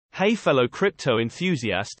Hey fellow crypto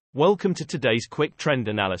enthusiast, welcome to today's quick trend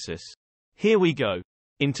analysis. Here we go.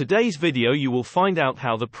 In today's video you will find out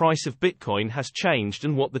how the price of Bitcoin has changed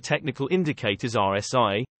and what the technical indicators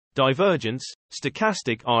RSI, divergence,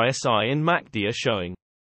 stochastic RSI and MACD are showing.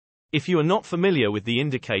 If you are not familiar with the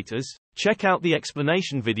indicators, check out the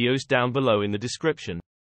explanation videos down below in the description.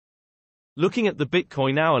 Looking at the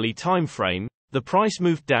Bitcoin hourly time frame, the price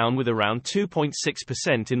moved down with around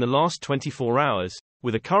 2.6% in the last 24 hours,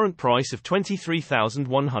 with a current price of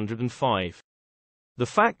 $23,105. The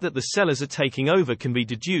fact that the sellers are taking over can be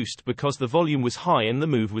deduced because the volume was high and the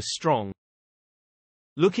move was strong.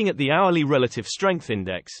 Looking at the hourly relative strength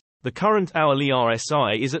index, the current hourly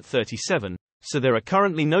RSI is at 37, so there are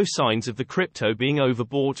currently no signs of the crypto being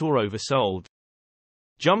overbought or oversold.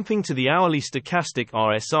 Jumping to the hourly stochastic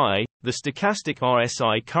RSI, the stochastic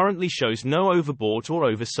RSI currently shows no overbought or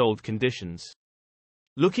oversold conditions.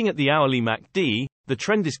 Looking at the hourly MACD, the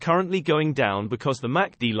trend is currently going down because the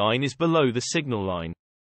MACD line is below the signal line.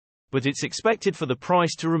 But it's expected for the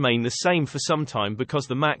price to remain the same for some time because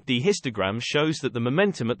the MACD histogram shows that the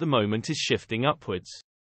momentum at the moment is shifting upwards.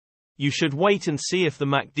 You should wait and see if the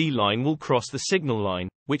MACD line will cross the signal line,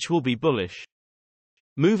 which will be bullish.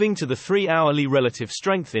 Moving to the 3-hourly relative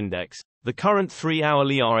strength index, the current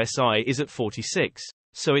 3-hourly RSI is at 46,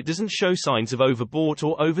 so it doesn't show signs of overbought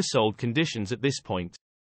or oversold conditions at this point.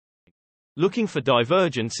 Looking for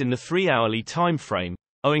divergence in the 3-hourly time frame,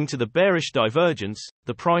 owing to the bearish divergence,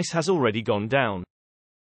 the price has already gone down.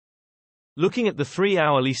 Looking at the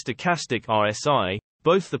 3-hourly stochastic RSI,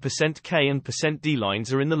 both the %K and %D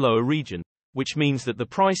lines are in the lower region, which means that the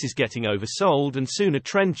price is getting oversold and soon a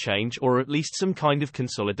trend change or at least some kind of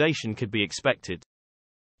consolidation could be expected.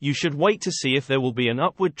 You should wait to see if there will be an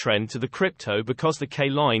upward trend to the crypto because the K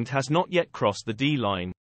line has not yet crossed the D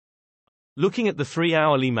line. Looking at the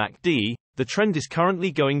 3-hourly MACD, the trend is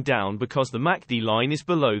currently going down because the MACD line is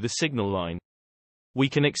below the signal line. We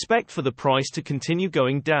can expect for the price to continue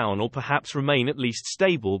going down or perhaps remain at least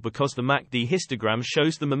stable because the MACD histogram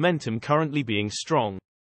shows the momentum currently being strong.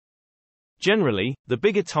 Generally, the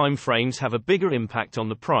bigger time frames have a bigger impact on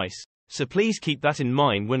the price, so please keep that in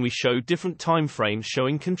mind when we show different time frames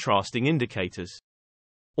showing contrasting indicators.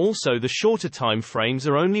 Also, the shorter time frames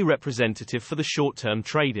are only representative for the short-term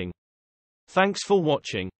trading. Thanks for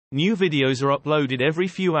watching. New videos are uploaded every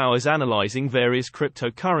few hours analyzing various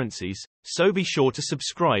cryptocurrencies, so be sure to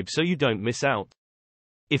subscribe so you don't miss out.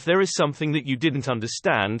 If there is something that you didn't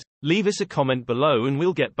understand, leave us a comment below and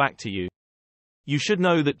we'll get back to you. You should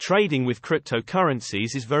know that trading with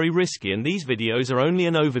cryptocurrencies is very risky and these videos are only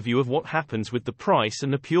an overview of what happens with the price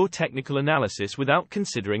and a pure technical analysis without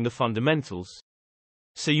considering the fundamentals.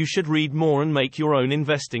 So you should read more and make your own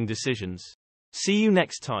investing decisions. See you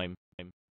next time.